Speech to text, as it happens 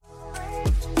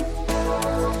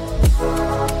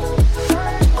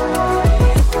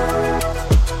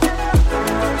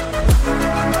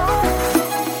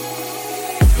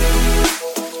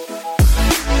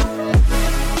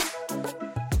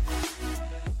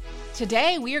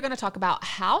Today, we are going to talk about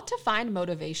how to find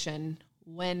motivation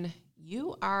when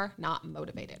you are not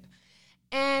motivated.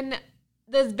 And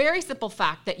the very simple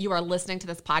fact that you are listening to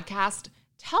this podcast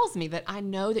tells me that I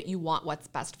know that you want what's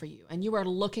best for you and you are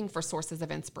looking for sources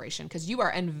of inspiration because you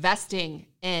are investing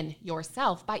in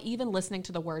yourself by even listening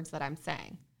to the words that I'm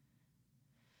saying.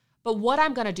 But what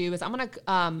I'm going to do is I'm going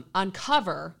to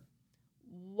uncover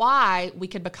why we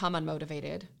can become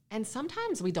unmotivated, and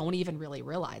sometimes we don't even really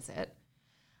realize it.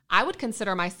 I would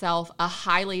consider myself a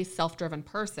highly self-driven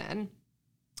person.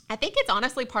 I think it's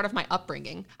honestly part of my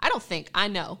upbringing. I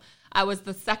know. I was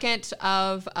the second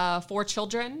of 4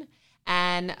 children,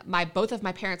 and both of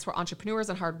my parents were entrepreneurs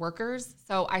and hard workers,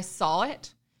 so I saw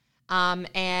it.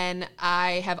 And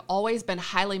I have always been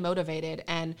highly motivated,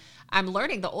 and I'm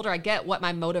learning the older I get what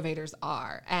my motivators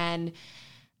are. And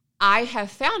I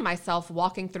have found myself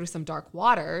walking through some dark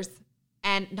waters,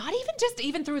 and not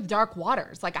even through the dark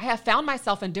waters. Like, I have found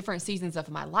myself in different seasons of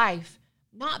my life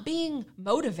not being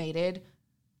motivated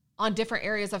on different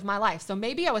areas of my life. So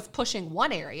maybe I was pushing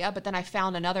one area, but then I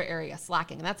found another area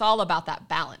slacking. And that's all about that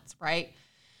balance, right?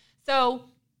 So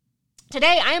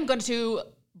today I am going to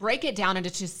break it down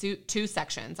into two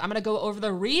sections. I'm going to go over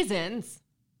the reasons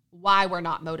why we're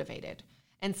not motivated.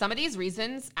 And some of these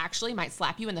reasons actually might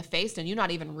slap you in the face and you not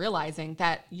even realizing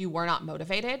that you were not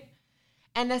motivated.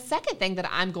 And the second thing that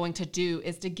I'm going to do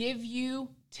is to give you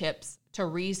tips to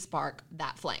re-spark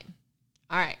that flame.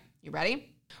 All right, you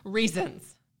ready?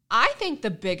 Reasons. I think the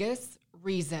biggest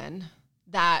reason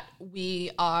that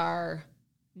we are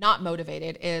not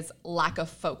motivated is lack of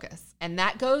focus. And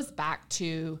that goes back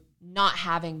to not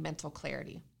having mental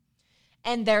clarity.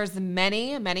 And there's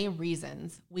many, many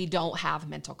reasons we don't have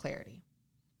mental clarity.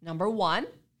 Number one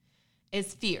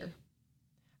is fear.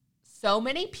 So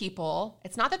many people,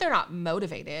 it's not that they're not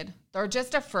motivated, they're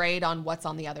just afraid on what's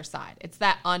on the other side. It's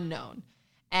that unknown.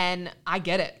 And I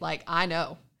get it. Like, I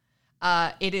know.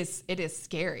 It is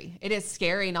scary. It is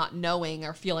scary not knowing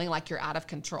or feeling like you're out of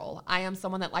control. I am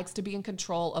someone that likes to be in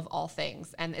control of all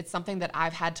things. And it's something that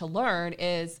I've had to learn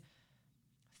is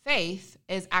faith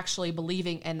is actually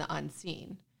believing in the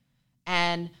unseen.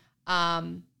 And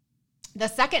the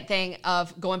second thing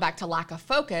of going back to lack of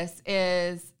focus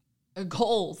is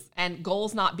goals and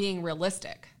goals not being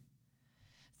realistic.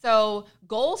 So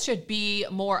goals should be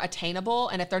more attainable.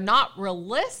 And if they're not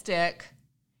realistic,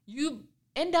 you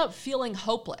end up feeling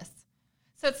hopeless.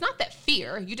 So it's not that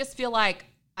fear. You just feel like,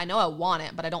 I know I want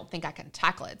it, but I don't think I can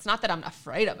tackle it. It's not that I'm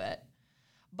afraid of it,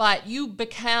 but you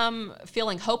become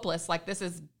feeling hopeless, like this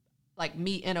is like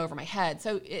me in over my head.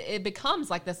 So it becomes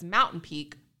like this mountain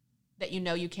peak that you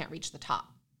know you can't reach the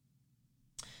top.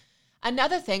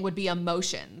 Another thing would be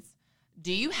emotions.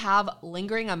 Do you have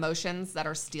lingering emotions that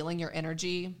are stealing your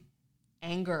energy?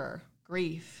 Anger,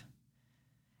 grief,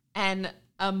 and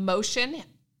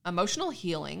emotional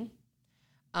healing,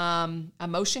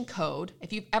 emotion code.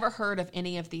 If you've ever heard of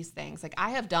any of these things, like,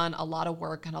 I have done a lot of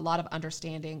work and a lot of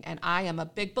understanding, and I am a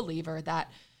big believer that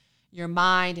your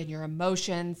mind and your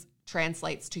emotions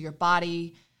translates to your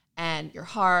body and your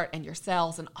heart and your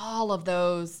cells, and all of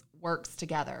those works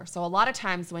together. So a lot of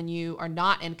times when you are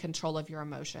not in control of your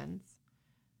emotions,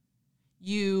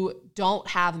 you don't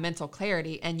have mental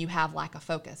clarity and you have lack of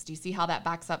focus. Do you see how that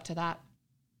backs up to that?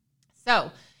 So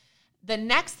the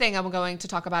next thing I'm going to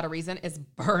talk about a reason is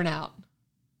burnout.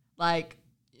 Like,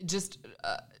 just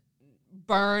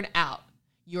burn out.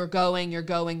 You're going,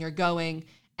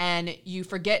 and you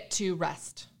forget to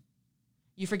rest.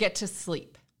 You forget to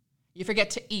sleep. You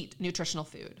forget to eat nutritional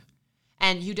food.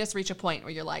 And you just reach a point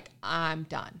where you're like, I'm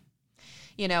done.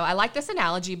 You know, I like this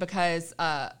analogy because,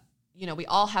 we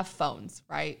all have phones,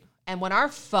 right? And when our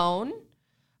phone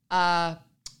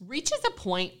reaches a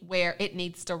point where it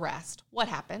needs to rest, what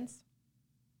happens?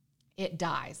 It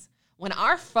dies. When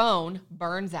our phone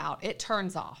burns out, it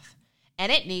turns off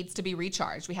and it needs to be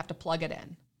recharged. We have to plug it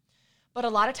in. But a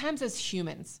lot of times as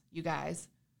humans, you guys,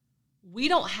 we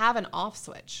don't have an off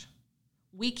switch.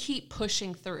 We keep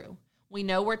pushing through. We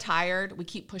know we're tired. We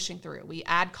keep pushing through. We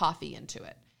add coffee into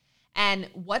it. And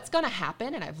what's going to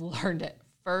happen, and I've learned it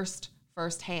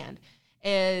firsthand,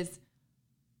 is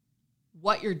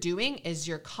what you're doing is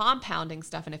you're compounding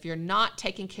stuff. And if you're not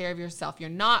taking care of yourself, you're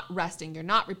not resting, you're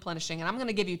not replenishing. And I'm going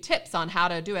to give you tips on how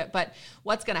to do it. But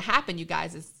what's going to happen, you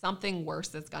guys, is something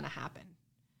worse is going to happen.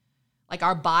 Like,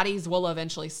 our bodies will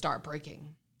eventually start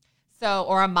breaking.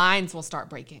 Or our minds will start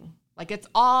breaking. Like, it's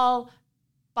all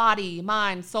body,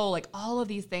 mind, soul, like all of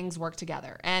these things work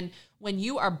together. And when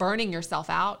you are burning yourself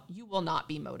out, you will not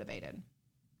be motivated.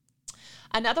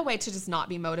 Another way to just not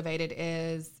be motivated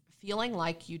is feeling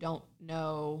like you don't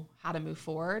know how to move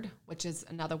forward, which is,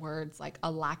 in other words, like a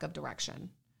lack of direction.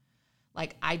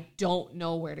 Like, I don't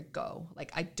know where to go.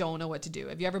 Like, I don't know what to do.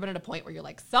 Have you ever been at a point where you're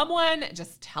like, someone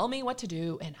just tell me what to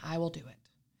do and I will do it?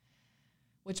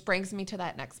 Which brings me to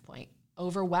that next point,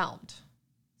 overwhelmed.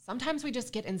 Sometimes we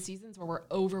just get in seasons where we're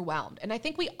overwhelmed. And I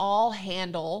think we all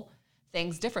handle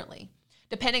things differently,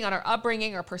 depending on our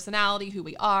upbringing, our personality, who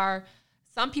we are.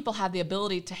 Some people have the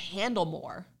ability to handle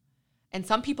more. And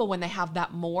some people, when they have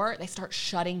that more, they start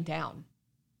shutting down.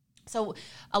 So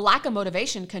a lack of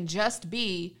motivation can just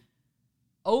be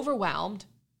overwhelmed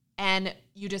and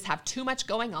you just have too much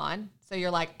going on. So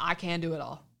you're like, I can't do it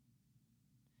all.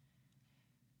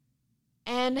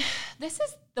 And this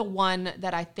is the one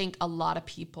that I think a lot of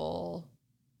people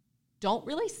don't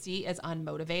really see as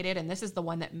unmotivated. And this is the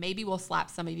one that maybe will slap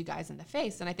some of you guys in the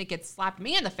face. And I think it's slapped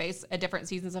me in the face at different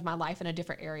seasons of my life and in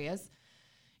different areas.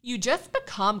 You just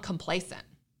become complacent.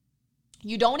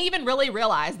 You don't even really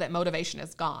realize that motivation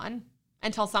is gone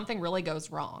until something really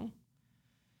goes wrong.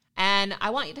 And I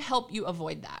want to help you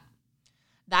avoid that.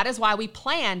 That is why we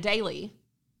plan daily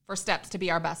for steps to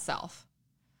be our best self.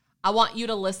 I want you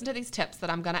to listen to these tips that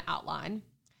I'm going to outline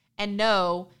and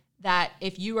know that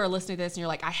if you are listening to this and you're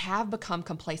like, I have become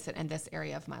complacent in this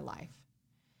area of my life.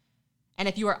 And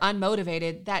if you are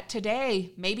unmotivated, that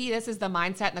today, maybe this is the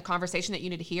mindset and the conversation that you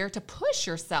need to hear to push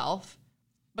yourself,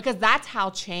 because that's how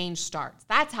change starts.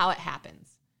 That's how it happens.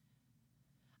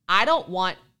 I don't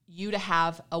want you to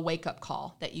have a wake-up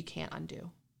call that you can't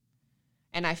undo.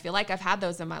 And I feel like I've had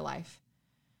those in my life.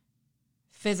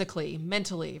 Physically,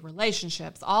 mentally,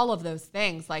 relationships, all of those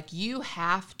things. Like, you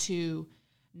have to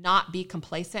not be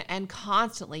complacent and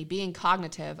constantly being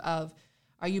cognitive of,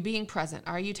 are you being present?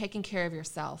 Are you taking care of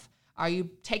yourself? Are you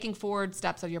taking forward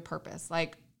steps of your purpose?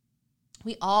 Like,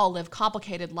 we all live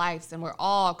complicated lives and we're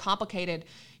all complicated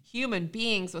human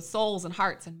beings with souls and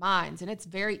hearts and minds. And it's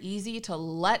very easy to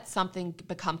let something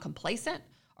become complacent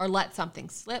or let something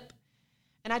slip.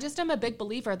 And I just am a big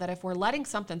believer that if we're letting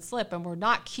something slip and we're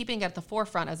not keeping it at the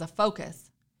forefront as a focus,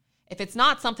 if it's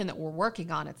not something that we're working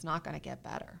on, it's not going to get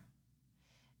better.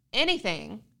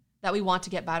 Anything that we want to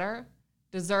get better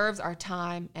deserves our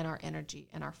time and our energy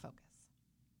and our focus.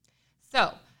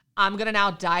 So I'm going to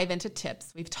now dive into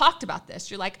tips. We've talked about this.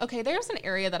 You're like, okay, there's an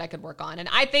area that I could work on. And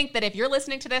I think that if you're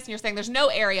listening to this and you're saying there's no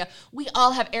area, we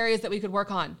all have areas that we could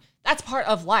work on. That's part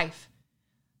of life.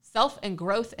 Self and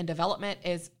growth and development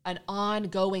is an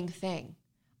ongoing thing.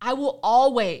 I will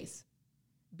always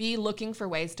be looking for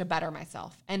ways to better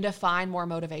myself and to find more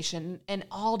motivation in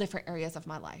all different areas of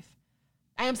my life.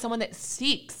 I am someone that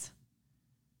seeks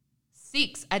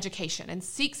education and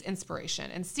seeks inspiration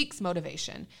and seeks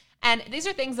motivation. And these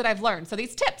are things that I've learned. So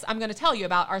these tips I'm going to tell you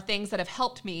about are things that have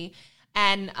helped me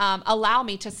and allow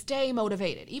me to stay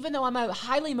motivated. Even though I'm a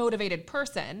highly motivated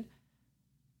person,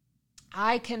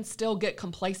 I can still get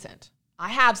complacent. I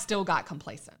have still got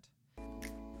complacent.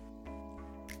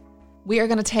 We are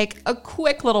going to take a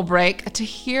quick little break to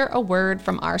hear a word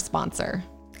from our sponsor.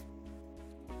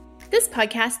 This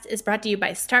podcast is brought to you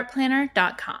by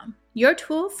StartPlanner.com, your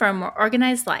tool for a more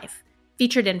organized life.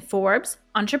 Featured in Forbes,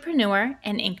 Entrepreneur,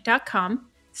 and Inc.com,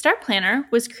 Start Planner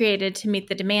was created to meet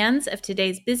the demands of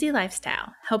today's busy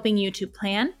lifestyle, helping you to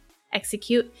plan,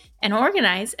 execute, and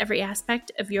organize every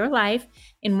aspect of your life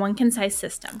in one concise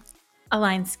system.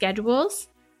 Align schedules,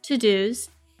 to-dos,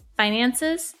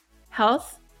 finances,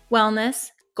 health,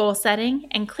 wellness, goal setting,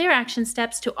 and clear action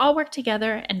steps to all work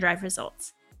together and drive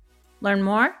results. Learn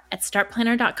more at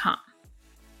StartPlanner.com.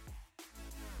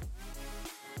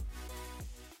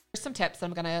 Some tips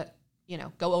I'm going to,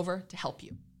 go over to help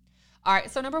you. All right.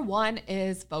 So number one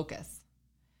is focus.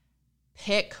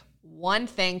 Pick one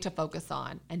thing to focus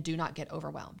on and do not get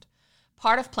overwhelmed.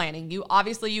 Part of planning, you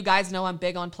guys know I'm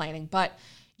big on planning, but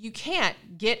you can't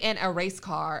get in a race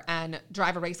car and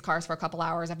drive a race car for a couple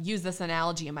hours. I've used this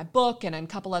analogy in my book and in a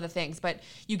couple other things, but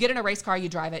you get in a race car, you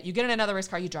drive it. You get in another race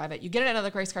car, you drive it. You get in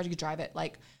another race car, you drive it.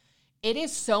 Like, it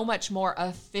is so much more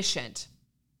efficient.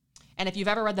 And if you've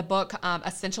ever read the book,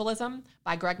 Essentialism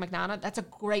by Greg McDonough, that's a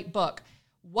great book.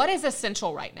 What is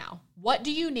essential right now? What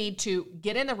do you need to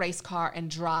get in the race car and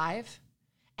drive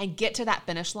and get to that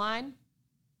finish line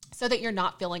so that you're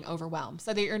not feeling overwhelmed,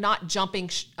 so that you're not jumping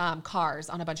cars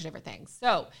on a bunch of different things?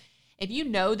 So if you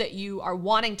know that you are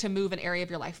wanting to move an area of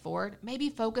your life forward, maybe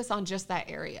focus on just that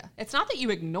area. It's not that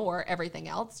you ignore everything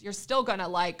else. You're still going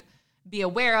to be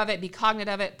aware of it, be cognizant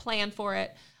of it, plan for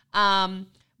it.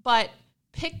 But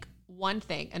pick one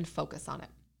thing and focus on it.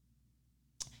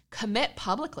 Commit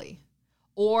publicly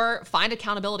or find an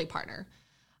accountability partner.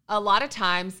 A lot of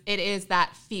times it is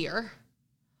that fear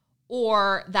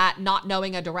or that not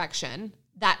knowing a direction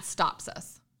that stops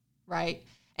us, right?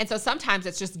 And so sometimes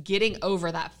it's just getting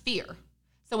over that fear.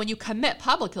 So when you commit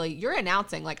publicly, you're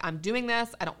announcing, like, I'm doing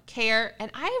this, I don't care. And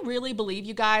I really believe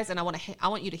you guys, and I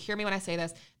want you to hear me when I say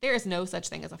this, there is no such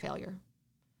thing as a failure.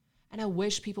 And I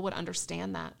wish people would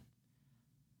understand that.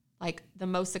 Like, the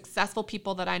most successful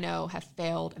people that I know have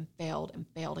failed and failed and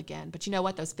failed again. But you know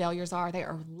what those failures are? They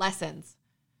are lessons.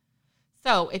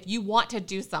 So if you want to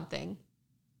do something,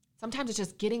 sometimes it's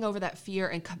just getting over that fear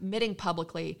and committing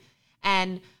publicly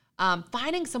and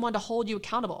finding someone to hold you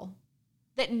accountable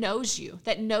that knows you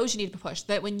need to push,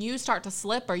 that when you start to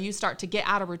slip or you start to get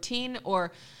out of routine,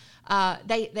 or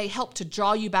they help to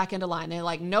draw you back into line. They're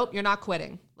like, nope, you're not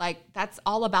quitting. Like, that's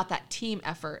all about that team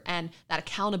effort and that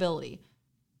accountability.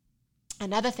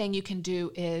 Another thing you can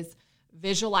do is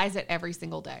visualize it every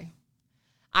single day.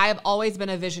 I have always been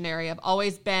a visionary. I've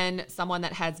always been someone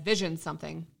that has visioned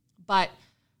something, but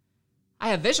I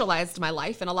have visualized my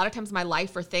life, and a lot of times my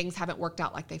life or things haven't worked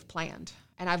out like they've planned.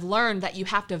 And I've learned that you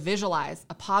have to visualize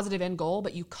a positive end goal,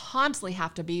 but you constantly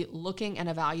have to be looking and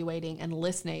evaluating and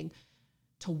listening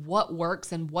to what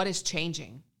works and what is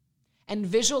changing, and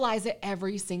visualize it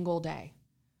every single day.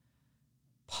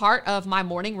 Part of my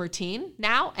morning routine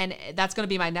now, and that's going to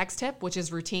be my next tip, which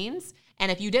is routines.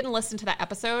 And if you didn't listen to that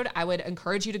episode, I would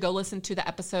encourage you to go listen to the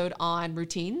episode on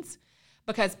routines,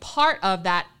 because part of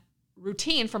that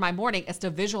routine for my morning is to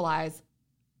visualize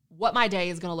what my day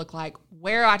is going to look like.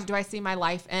 Where do I see my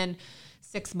life in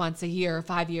 6 months, a year,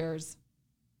 5 years,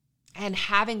 and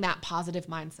having that positive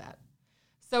mindset.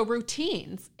 So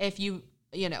routines, if you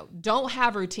don't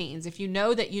have routines, if you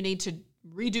know that you need to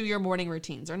redo your morning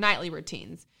routines or nightly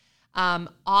routines,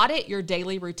 audit your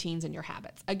daily routines and your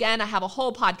habits. Again, I have a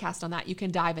whole podcast on that. You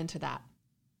can dive into that.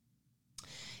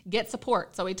 Get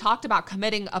support. So we talked about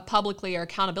committing a publicly or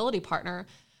accountability partner,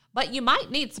 but you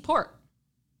might need support.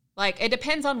 Like, it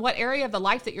depends on what area of the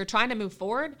life that you're trying to move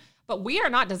forward, but we are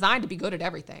not designed to be good at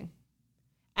everything.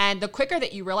 And the quicker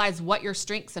that you realize what your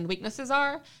strengths and weaknesses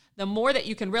are, the more that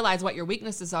you can realize what your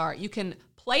weaknesses are, you can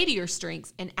play to your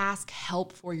strengths and ask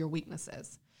help for your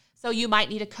weaknesses. So you might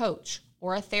need a coach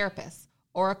or a therapist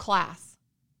or a class.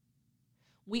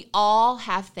 We all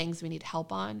have things we need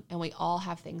help on, and we all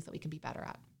have things that we can be better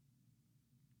at.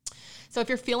 So if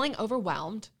you're feeling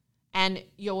overwhelmed and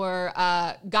you're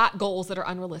got goals that are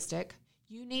unrealistic,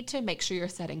 you need to make sure you're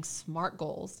setting SMART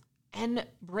goals and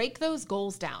break those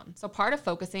goals down. So part of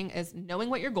focusing is knowing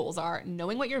what your goals are,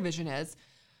 knowing what your vision is,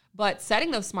 but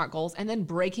setting those SMART goals and then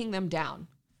breaking them down.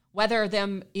 Whether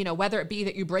it be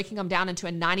that you're breaking them down into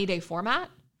a 90-day format,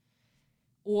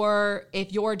 or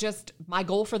if you're just, my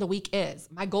goal for the week is,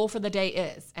 my goal for the day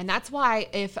is. And that's why,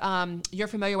 if you're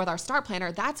familiar with our Start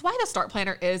Planner, that's why the Start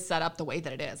Planner is set up the way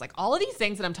that it is. Like, all of these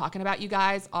things that I'm talking about, you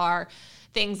guys, are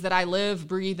things that I live,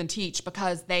 breathe, and teach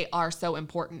because they are so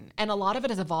important. And a lot of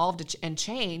it has evolved and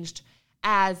changed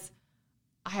as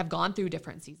I have gone through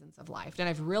different seasons of life, and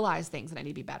I've realized things that I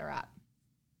need to be better at.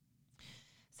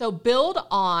 So build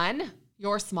on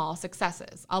your small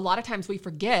successes. A lot of times we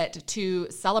forget to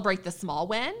celebrate the small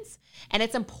wins, and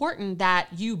it's important that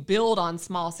you build on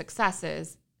small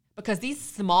successes, because these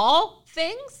small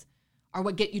things are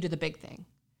what get you to the big thing.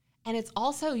 And it's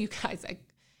also, you guys,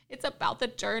 it's about the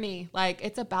journey. Like,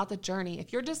 it's about the journey.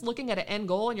 If you're just looking at an end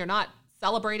goal and you're not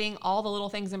celebrating all the little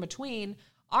things in between,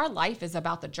 our life is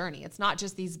about the journey. It's not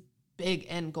just these big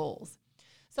end goals.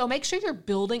 So make sure you're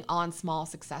building on small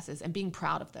successes and being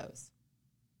proud of those.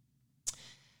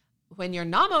 When you're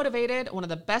not motivated, one of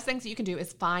the best things that you can do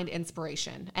is find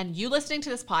inspiration. And you listening to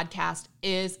this podcast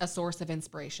is a source of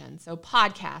inspiration. So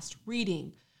podcast,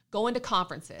 reading, going to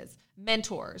conferences,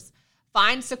 mentors,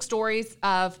 find 6 stories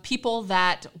of people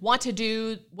that want to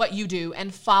do what you do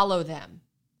and follow them.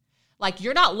 Like,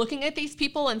 you're not looking at these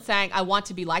people and saying, I want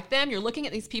to be like them. You're looking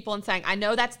at these people and saying, I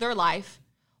know that's their life.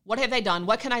 What have they done?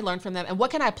 What can I learn from them? And what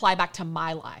can I apply back to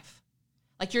my life?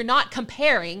 Like, you're not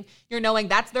comparing. You're knowing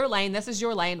that's their lane. This is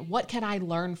your lane. What can I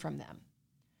learn from them?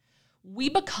 We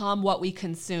become what we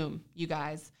consume, you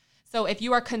guys. So if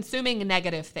you are consuming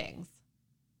negative things,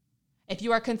 if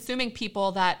you are consuming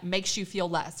people that makes you feel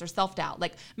less or self-doubt,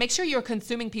 like, make sure you're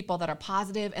consuming people that are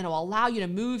positive and will allow you to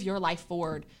move your life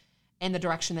forward in the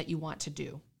direction that you want to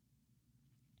do.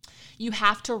 You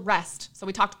have to rest. So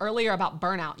we talked earlier about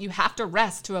burnout. You have to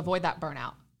rest to avoid that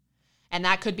burnout. And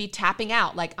that could be tapping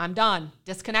out, like, I'm done,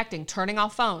 disconnecting, turning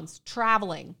off phones,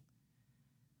 traveling.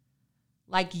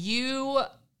 Like, you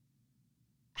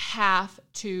have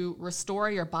to restore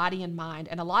your body and mind.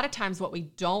 And a lot of times what we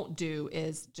don't do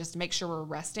is just make sure we're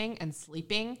resting and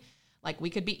sleeping. Like, we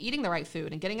could be eating the right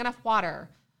food and getting enough water,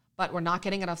 but we're not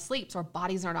getting enough sleep, so our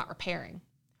bodies are not repairing.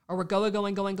 Or we're going,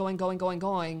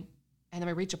 and then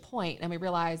we reach a point and we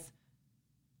realize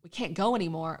we can't go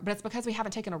anymore, but it's because we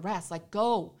haven't taken a rest. Like,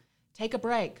 go, take a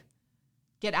break,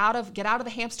 get out of the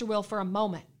hamster wheel for a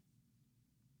moment.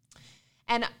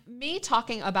 And me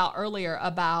talking about earlier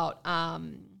about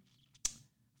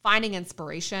finding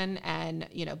inspiration and,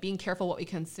 being careful what we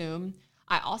consume,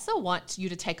 I also want you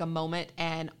to take a moment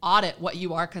and audit what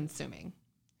you are consuming,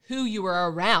 who you are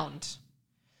around.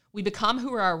 We become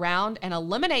who we're around and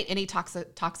eliminate any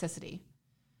toxicity.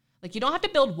 Like, you don't have to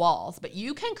build walls, but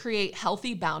you can create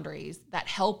healthy boundaries that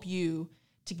help you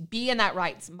to be in that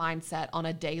right mindset on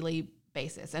a daily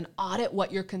basis and audit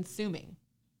what you're consuming.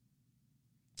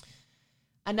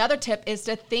 Another tip is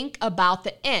to think about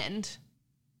the end.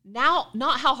 Now,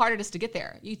 not how hard it is to get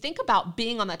there. You think about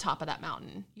being on the top of that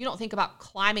mountain. You don't think about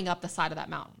climbing up the side of that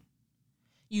mountain.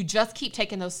 You just keep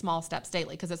taking those small steps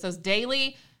daily, because it's those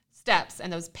daily steps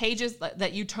and those pages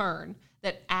that you turn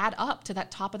that add up to that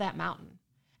top of that mountain.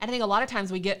 And I think a lot of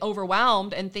times we get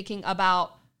overwhelmed in thinking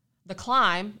about the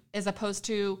climb as opposed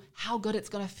to how good it's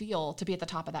going to feel to be at the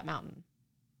top of that mountain.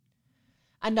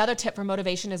 Another tip for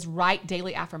motivation is write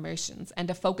daily affirmations and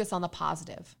to focus on the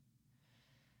positive.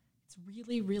 It's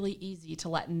really, really easy to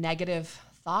let negative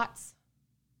thoughts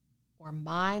or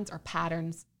minds or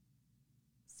patterns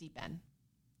seep in.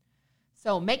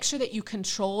 So make sure that you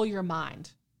control your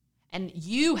mind, and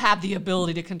you have the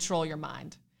ability to control your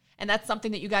mind. And that's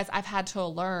something that you guys, I've had to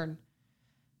learn.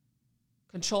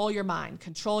 Control your mind,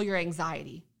 control your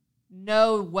anxiety.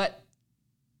 Know what,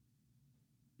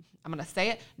 I'm going to say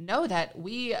it, know that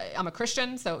I'm a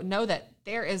Christian, so know that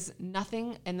there is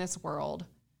nothing in this world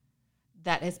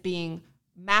that is being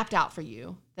mapped out for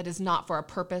you that is not for a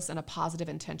purpose and a positive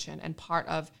intention and part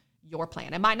of your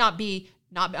plan. It might not be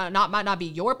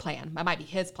your plan, it might be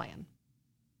his plan.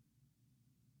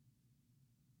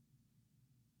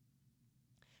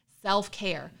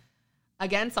 Self-care.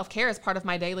 Again, self-care is part of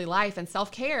my daily life, and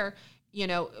self-care,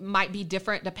 might be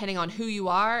different depending on who you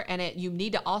are, and you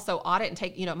need to also audit and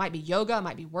take, it might be yoga, it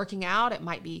might be working out, it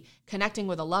might be connecting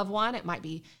with a loved one, it might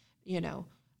be,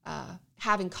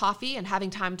 having coffee and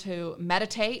having time to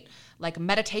meditate. Like,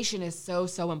 meditation is so,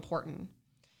 so important.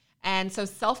 And so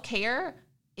self-care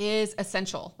is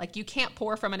essential. Like, you can't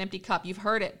pour from an empty cup. You've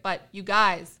heard it, but you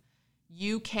guys,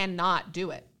 you cannot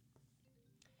do it.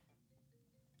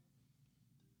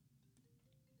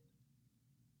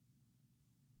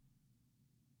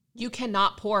 You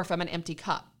cannot pour from an empty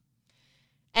cup.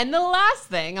 And the last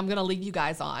thing I'm going to leave you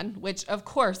guys on, which of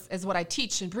course is what I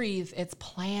teach and breathe, it's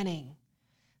planning,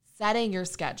 setting your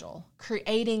schedule,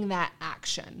 creating that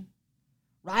action,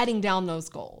 writing down those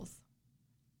goals,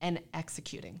 and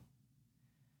executing.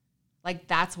 Like,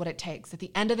 that's what it takes. At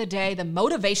the end of the day, the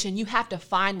motivation you have to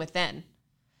find within.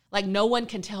 Like, no one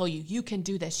can tell you, you can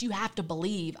do this. You have to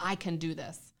believe I can do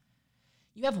this.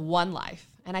 You have one life.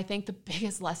 And I think the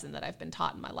biggest lesson that I've been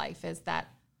taught in my life is that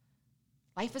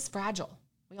life is fragile.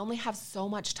 We only have so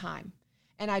much time.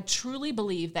 And I truly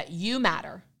believe that you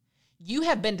matter. You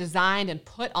have been designed and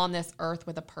put on this earth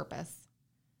with a purpose.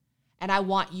 And I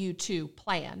want you to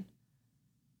plan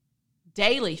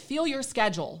daily, fill your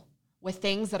schedule with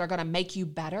things that are going to make you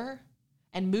better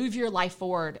and move your life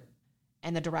forward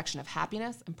in the direction of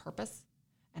happiness and purpose.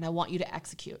 And I want you to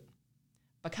execute,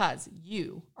 because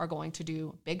you are going to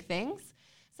do big things.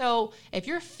 So if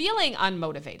you're feeling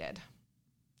unmotivated,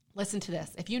 listen to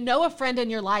this. If you know a friend in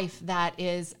your life that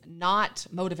is not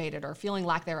motivated or feeling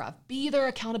lack thereof, be their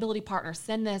accountability partner.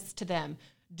 Send this to them.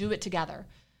 Do it together.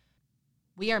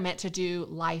 We are meant to do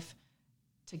life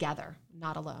together,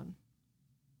 not alone.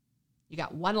 You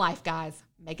got one life, guys.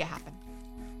 Make it happen.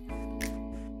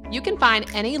 You can find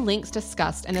any links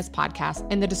discussed in this podcast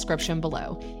in the description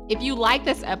below. If you like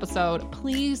this episode,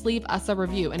 please leave us a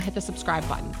review and hit the subscribe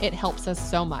button. It helps us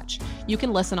so much. You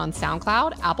can listen on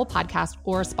SoundCloud, Apple Podcasts,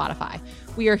 or Spotify.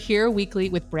 We are here weekly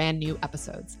with brand new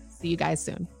episodes. See you guys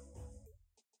soon.